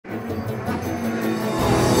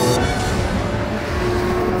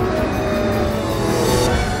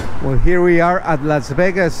here we are at Las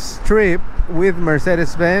Vegas Strip with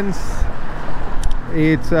Mercedes-Benz.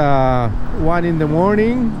 It's 1 in the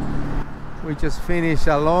morning. We just finished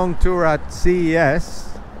a long tour at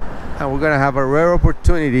CES, and we're gonna have a rare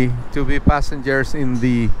opportunity to be passengers in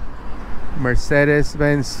the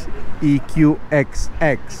Mercedes-Benz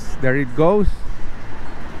EQXX. There it goes.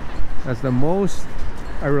 That's the most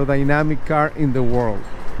aerodynamic car in the world.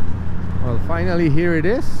 Well, finally here it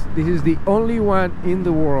is. This is the only one in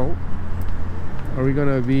the world. Are we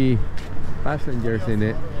gonna be passengers in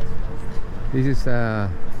it? This is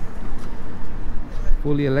a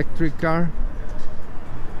fully electric car,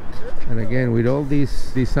 and again with all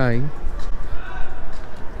this design,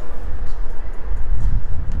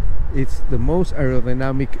 it's the most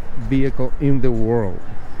aerodynamic vehicle in the world.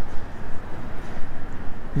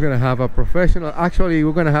 We're gonna have a professional, actually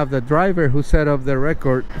we're gonna have the driver who set up the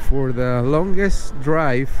record for the longest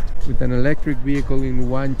drive with an electric vehicle in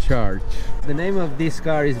one charge. The name of this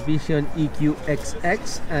car is VISION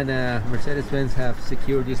EQXX, and Mercedes-Benz have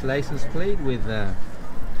secured this license plate with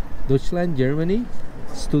Deutschland, Germany,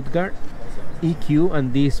 Stuttgart, EQ,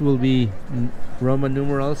 and this will be Roman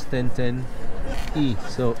numerals 1010E,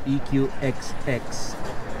 so EQXXE.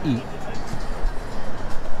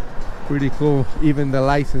 Pretty cool, even the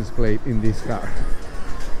license plate in this car.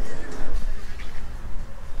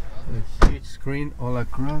 A huge screen all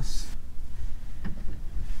across.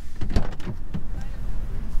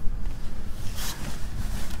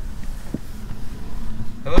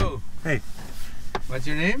 Hello. Hey. What's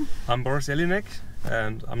your name? I'm Aerodynamic,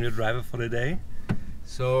 and I'm your driver for the day.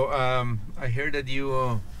 So I heard that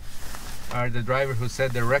you are the driver who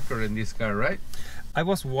set the record in this car, right? I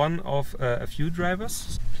was one of a few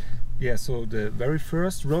drivers. Yeah, so the very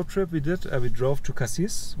first road trip we did, we drove to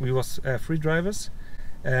Cassis. We was 3 drivers,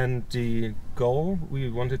 and the goal we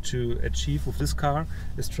wanted to achieve with this car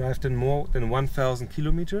is drive then more than 1,000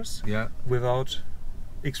 kilometers without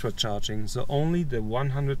extra charging. So only the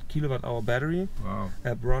 100 kilowatt hour battery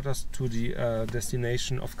brought us to the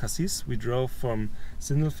destination of Cassis. We drove from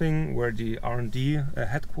Sindelfingen, where the R&D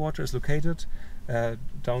headquarters is located,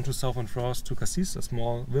 down to southern France to Cassis, a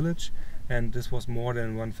small village, and this was more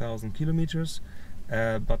than 1,000 kilometers.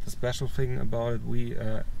 But the special thing about it, we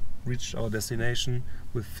reached our destination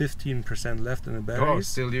with 15% left in the batteries. Oh,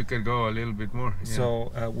 still you can go a little bit more. Yeah.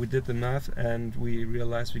 So we did the math, and we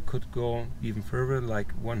realized we could go even further,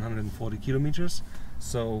 like 140 kilometers.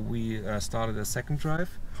 So we started a second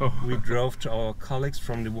drive. We drove to our colleagues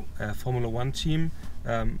from the Formula 1 team,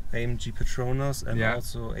 AMG Petronas and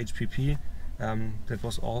also HPP. That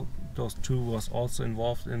was all. Those two was also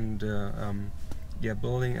involved in the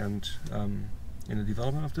building and in the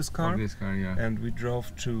development of this car. And we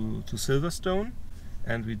drove to Silverstone,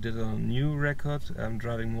 and we did a new record,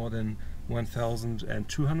 driving more than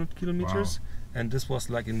 1,200 kilometers. And this was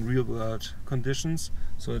like in real world conditions,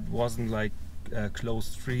 so it wasn't like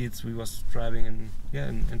closed streets. We was driving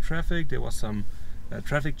in traffic. There was some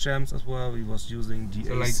traffic jams as well. We was using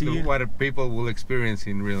the AC. Like what people will experience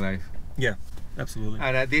in real life. Yeah, absolutely.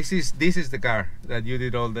 And this is the car that you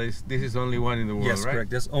did all this. This is only one in the world, yes, right? Correct.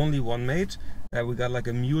 There's only one made. We got like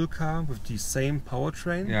a mule car with the same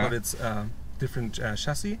powertrain, but it's different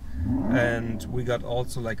chassis. And we got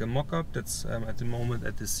also like a mock-up that's at the moment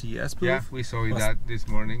at the CES booth. Yeah, we saw that this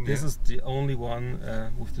morning. This is the only one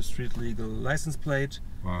with the street legal license plate,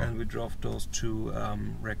 and we drove those 2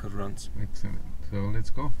 record runs. Excellent. So let's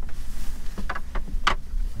go.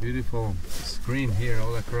 Beautiful screen here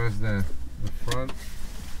all across the front.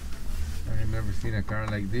 I have never seen a car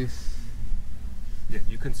like this. Yeah,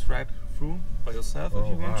 you can stripe through by yourself if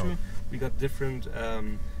you want to. We got different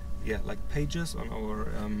like pages on our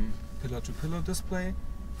pillar-to-pillar display.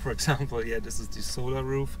 For example, this is the solar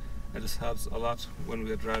roof, and this helps a lot when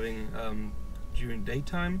we are driving during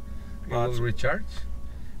daytime. It will recharge?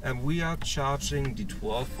 And we are charging the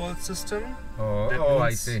 12-volt system.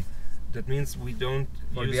 I see. That means we don't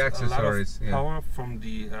use the accessories, a lot of power from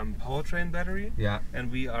the powertrain battery,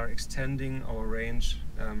 and we are extending our range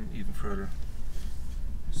even further.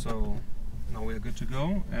 So now we are good to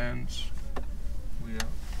go, and we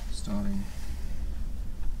are starting.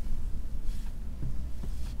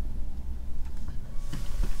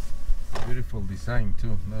 Beautiful design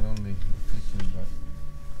too, not only efficient but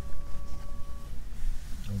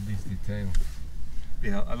all these details.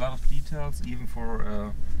 Yeah, a lot of details, even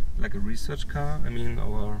for like a research car. I mean,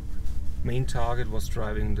 our main target was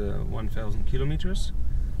driving the 1,000 kilometers,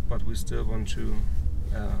 but we still want to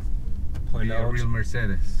point out a real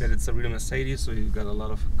Mercedes. That it's a real Mercedes, so you got a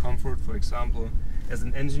lot of comfort. For example, as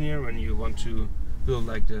an engineer, when you want to build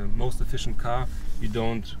like the most efficient car, you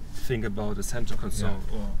don't think about a center console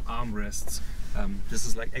or armrests. This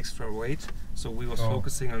is like extra weight, so we was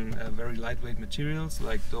focusing on very lightweight materials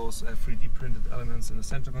like those 3D printed elements in the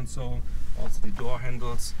center console, also the door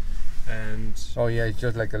handles, and it's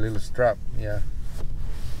just like a little strap.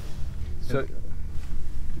 So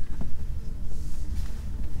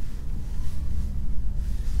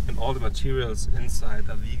and all the materials inside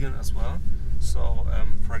are vegan as well. So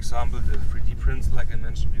for example, the 3D prints, like I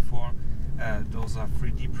mentioned before, those are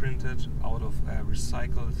 3D printed out of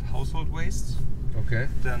recycled household waste. Okay.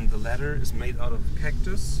 Then the leather is made out of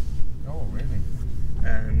cactus. Oh, really?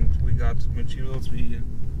 And we got materials we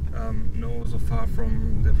know so far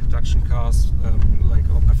from the production cars, like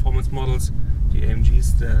our performance models, the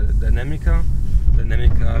AMGs, the Dynamica. The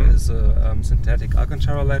Dynamica is a synthetic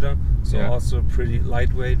Alcantara leather, so also pretty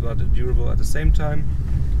lightweight but durable at the same time.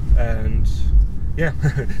 And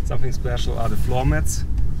something special are the floor mats.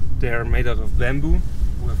 They're made out of bamboo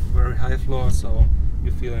with very high floor, so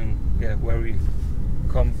you're feeling very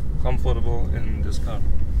comfortable in this car.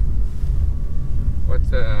 What's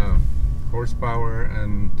the horsepower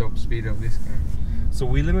and top speed of this car? So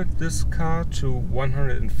we limit this car to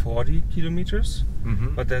 140 kilometers,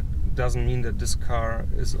 but that doesn't mean that this car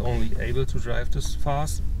is only able to drive this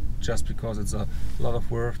fast, just because it's a lot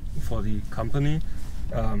of work for the company.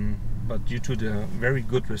 But due to the very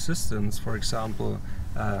good resistance, for example,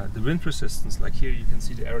 the wind resistance, like here you can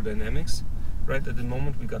see the aerodynamics. Right at the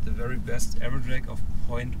moment we got the very best aero drag of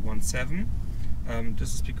 0.17.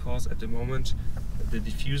 This is because at the moment the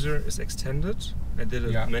diffuser is extended. I did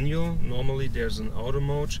it manual. Normally there's an auto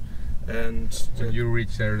mode, and when you reach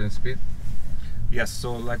certain speed. Yes,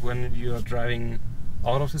 so like when you are driving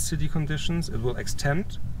out of the city conditions, it will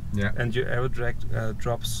extend, and your aero drag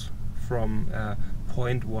drops from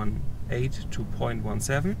 0.18 to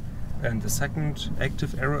 0.17. And the second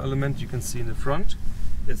active aero element you can see in the front,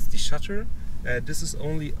 it's the shutter. This is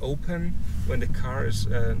only open when the car is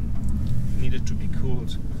needed to be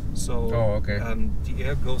cooled. So the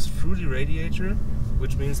air goes through the radiator,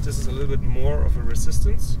 which means this is a little bit more of a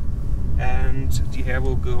resistance, and the air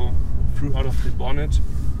will go through out of the bonnet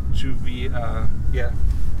to be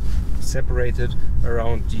separated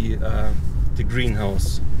around the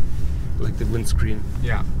greenhouse, like the windscreen.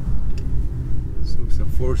 Yeah. So it's a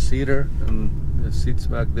 4-seater, and the seats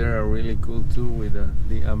back there are really cool too, with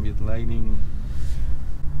the ambient lighting.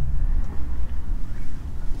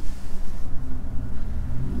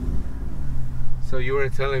 So you were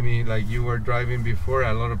telling me, like, you were driving before,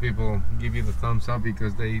 a lot of people give you the thumbs up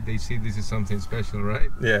because they see this is something special, right?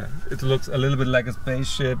 Yeah, it looks a little bit like a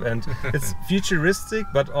spaceship, and it's futuristic,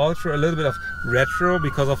 but also a little bit of retro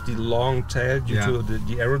because of the long tail due to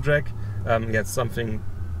the aero drag. It's something,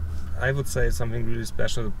 I would say, something really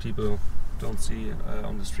special that people don't see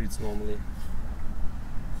on the streets normally.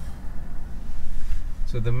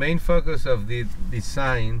 So the main focus of the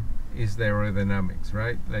design is the aerodynamics,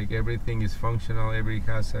 right? Like everything is functional,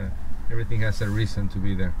 everything has a reason to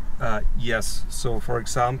be there. Yes, so for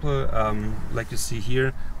example, like you see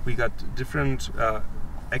here, we got different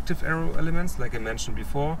active aero elements, like I mentioned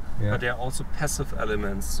before, but there are also passive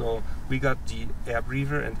elements. So we got the air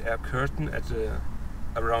breather and air curtain at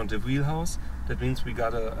around the wheelhouse. That means we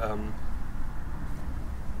got an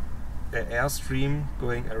airstream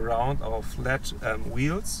going around our flat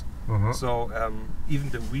wheels. So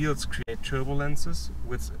even the wheels create turbulences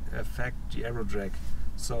which affect the aero drag.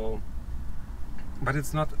 So, but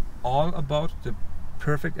it's not all about the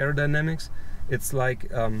perfect aerodynamics. It's like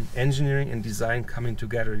engineering and design coming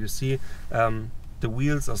together. You see, the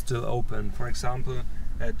wheels are still open. For example,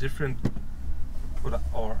 different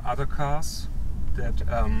or other cars that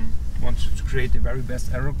wanted to create the very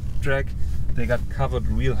best aero drag, they got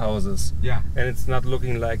covered wheel houses. Yeah. And it's not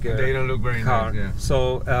looking like a they don't look very car. nice. Yeah.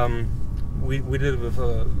 So we did it with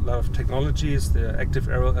a lot of technologies, the active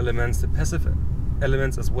aero elements, the passive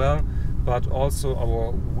elements as well, but also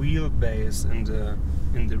our wheelbase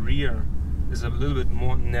in the rear is a little bit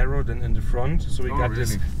more narrow than in the front. So we got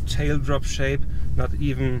this tail drop shape, not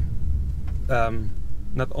even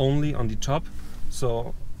not only on the top,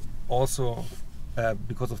 so also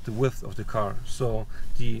because of the width of the car. So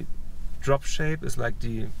the drop shape is like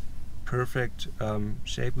the perfect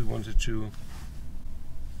shape we wanted to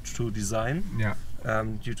design,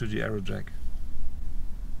 due to the aero drag.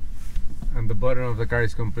 And the bottom of the car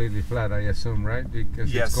is completely flat, I assume, right?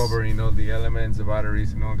 Because it's covering all the elements, the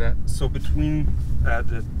batteries and all that. So between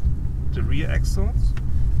the rear axles,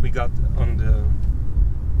 we got on the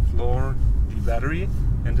floor the battery,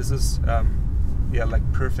 and this is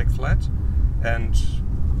like perfect flat. And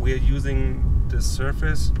we are using this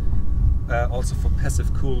surface also for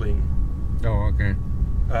passive cooling. Oh, okay.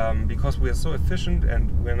 Because we are so efficient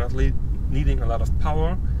and we're not needing a lot of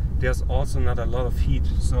power, there's also not a lot of heat.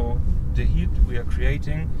 So the heat we are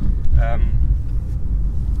creating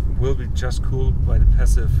will be just cooled by the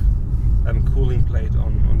passive cooling plate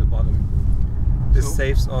on the bottom. This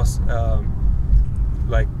saves us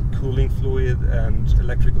like cooling fluid and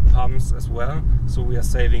electrical pumps as well. So we are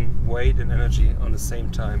saving weight and energy on the same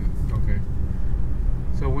time. Okay.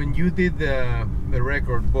 So when you did the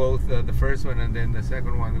record, both the first one and then the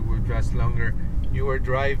second one that were just longer, you were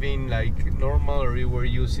driving like normal, or you were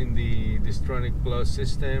using the Distronic Plus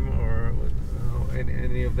system, or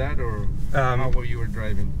any of that, or how were you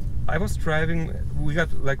driving? I was driving, we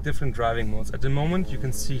got like different driving modes. At the moment you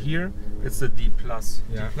can see here, it's the D+.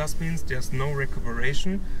 Yeah. D+ means there's no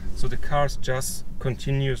recuperation, so the car just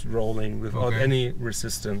continues rolling without any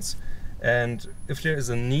resistance. And if there is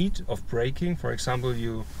a need of braking, for example,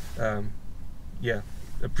 you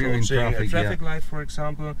approaching a traffic light, for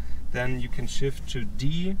example, then you can shift to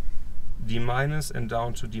D, D-, and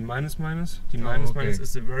down to D-. D-,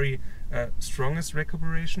 is the very strongest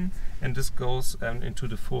recuperation, and this goes into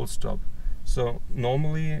the full stop. So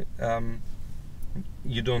normally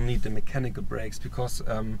you don't need the mechanical brakes, because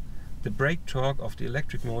the brake torque of the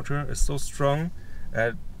electric motor is so strong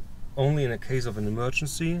only in a case of an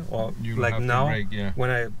emergency, or like now when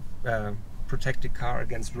I protect the car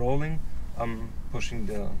against rolling, I'm pushing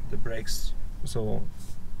the brakes, so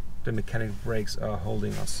the mechanical brakes are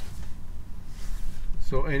holding us.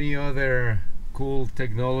 So any other cool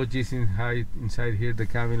technologies inside here, the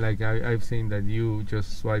cabin? Like I've seen that you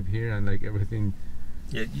just swipe here and like everything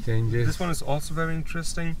changes. This one is also very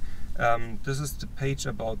interesting. This is the page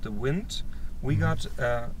about the wind. We got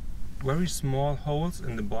very small holes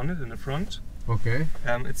in the bonnet in the front. Okay.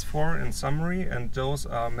 It's 4 in summary, and those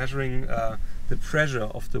are measuring the pressure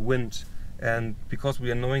of the wind. And because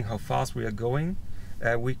we are knowing how fast we are going,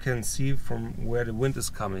 we can see from where the wind is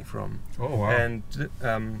coming from. Oh wow. And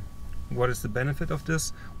what is the benefit of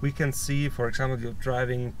this? We can see, for example, you're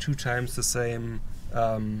driving 2 times the same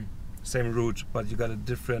route, but you got a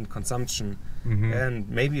different consumption. And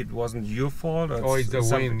maybe it wasn't your fault, or it's the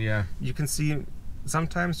wind. Yeah. You can see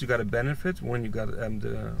sometimes you got a benefit when you got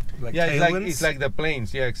the tailwinds. It's like the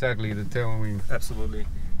planes. Yeah, exactly, the tailwind. Absolutely.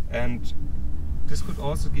 And this could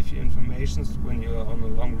also give you information when you're on a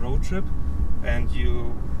long road trip and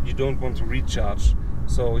you don't want to recharge.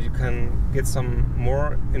 So you can get some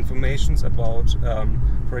more information about,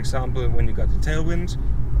 for example, when you got the tailwind,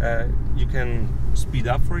 you can speed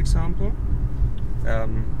up, for example,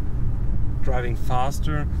 driving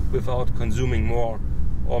faster without consuming more.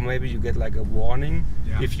 Or maybe you get like a warning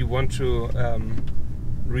if you want to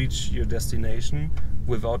reach your destination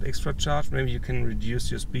without extra charge. Maybe you can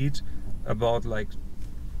reduce your speed about like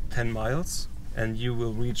 10 miles and you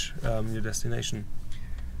will reach your destination.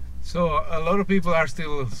 So a lot of people are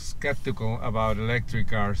still skeptical about electric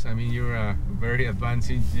cars. I mean, you're a very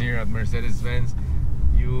advanced engineer at Mercedes-Benz.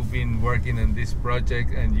 You've been working on this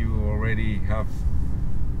project and you already have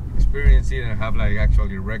experienced it and have like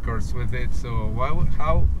actually records with it. So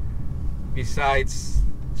how, besides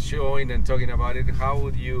showing and talking about it, how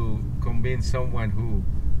would you convince someone who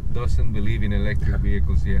doesn't believe in electric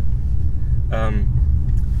vehicles yet?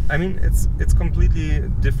 I mean, it's completely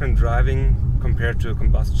different driving compared to a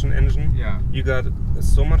combustion engine. Yeah. You got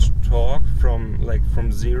so much torque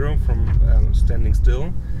from zero, from standing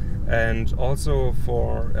still, and also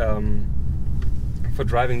for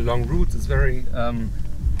driving long routes, it's very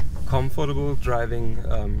comfortable driving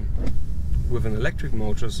with an electric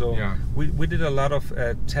motor. So we did a lot of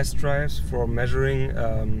test drives for measuring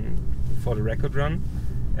for the record run,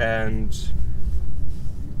 and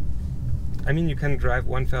I mean, you can drive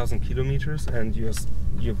 1,000 kilometers and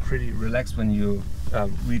you're pretty relaxed when you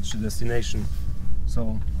reach the destination.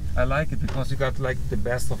 So I like it because you got like the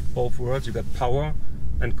best of both worlds. You got power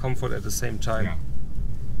and comfort at the same time. Yeah.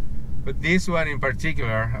 But this one in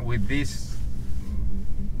particular, with this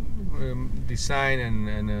design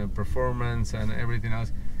and performance and everything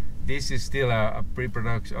else, this is still a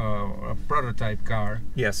pre-production or a prototype car.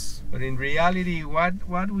 Yes. But in reality,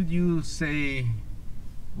 what would you say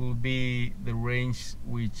will be the range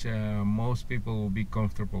which most people will be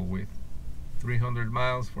comfortable with? 300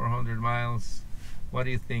 miles, 400 miles? What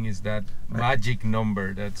do you think is that magic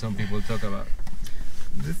number that some people talk about?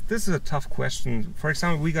 This is a tough question. For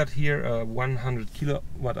example, we got here a 100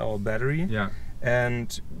 kilowatt hour battery,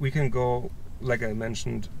 and we can go, like I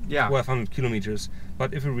mentioned, 1,200 kilometers.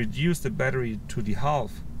 But if we reduce the battery to the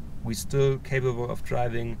half, we're still capable of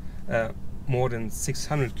driving more than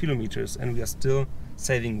 600 kilometers, and we are still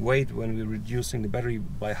saving weight when we're reducing the battery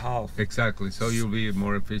by half. Exactly. So you'll be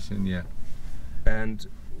more efficient. Yeah. And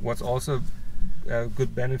what's also a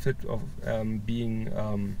good benefit of being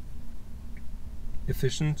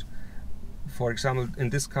efficient, for example, in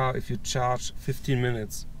this car, if you charge 15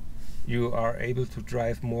 minutes, you are able to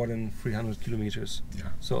drive more than 300 kilometers. Yeah.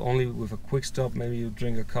 So only with a quick stop, maybe you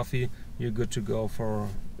drink a coffee, you're good to go for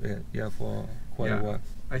for quite a while.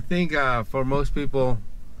 I think for most people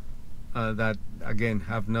that again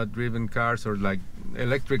have not driven cars or like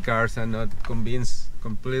electric cars and not convinced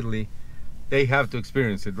completely, they have to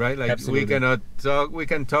experience it, right? Like Absolutely. we cannot talk, we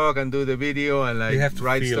can talk and do the video and like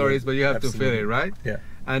write stories, but you have to feel it, right? Yeah.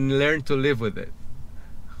 And learn to live with it.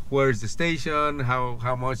 Where's the station?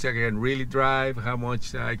 How much I can really drive? How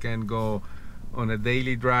much I can go on a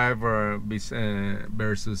daily drive or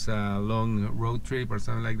versus a long road trip or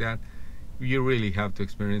something like that? You really have to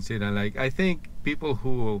experience it. And like I think people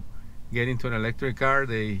who get into an electric car,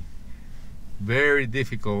 they very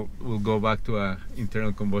difficult will go back to a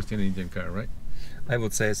internal combustion engine car, right? I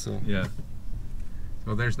would say so. Yeah.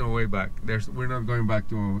 So there's no way back. We're not going back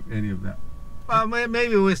to any of that. Well,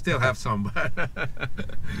 maybe we still have some, but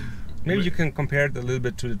maybe you can compare it a little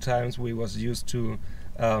bit to the times we was used to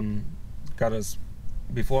got us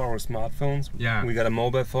before our smartphones. Yeah. We got a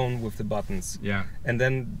mobile phone with the buttons. Yeah. And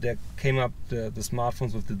then there came up the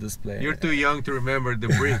smartphones with the display. You're too young to remember the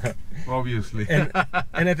brick, obviously. and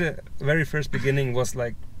at the very first beginning was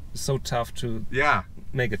like so tough to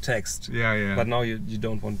make a text. Yeah, yeah. But now you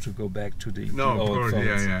don't want to go back to the no, old of course,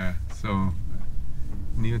 phones. yeah. So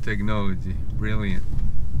new technology, brilliant.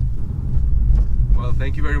 Well,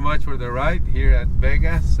 thank you very much for the ride here at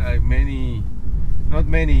Vegas. Not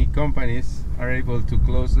many companies are able to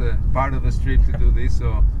close the part of the street to do this,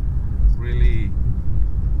 so really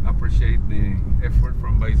appreciate the effort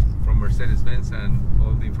from Mercedes-Benz and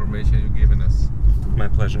all the information you've given us. My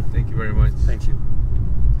pleasure. Thank you very much. Thank you.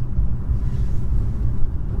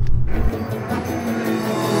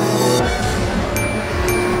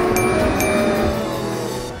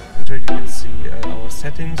 Here you can see our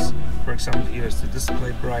settings. For example, here is the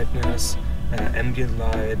display brightness, ambient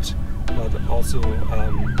light, but also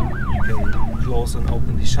you can close and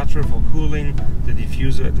open the shutter for cooling. The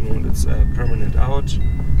diffuser at the moment it's permanent out,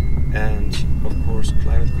 and of course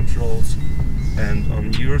climate controls. And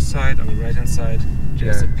on your side, on the right hand side,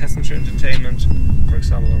 there's a passenger entertainment, for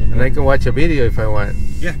example. And I can watch a video if I want.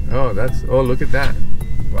 Yeah. Oh, look at that.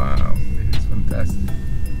 Wow, this is fantastic.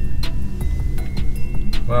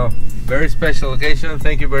 Well, very special occasion.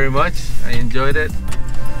 Thank you very much. I enjoyed it.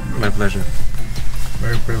 My pleasure.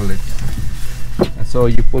 Very privileged. And so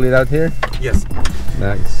you pull it out here? Yes.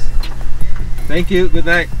 Nice. Thank you. Good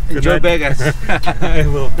night. Enjoy night. Vegas. I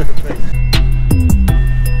will. Thanks.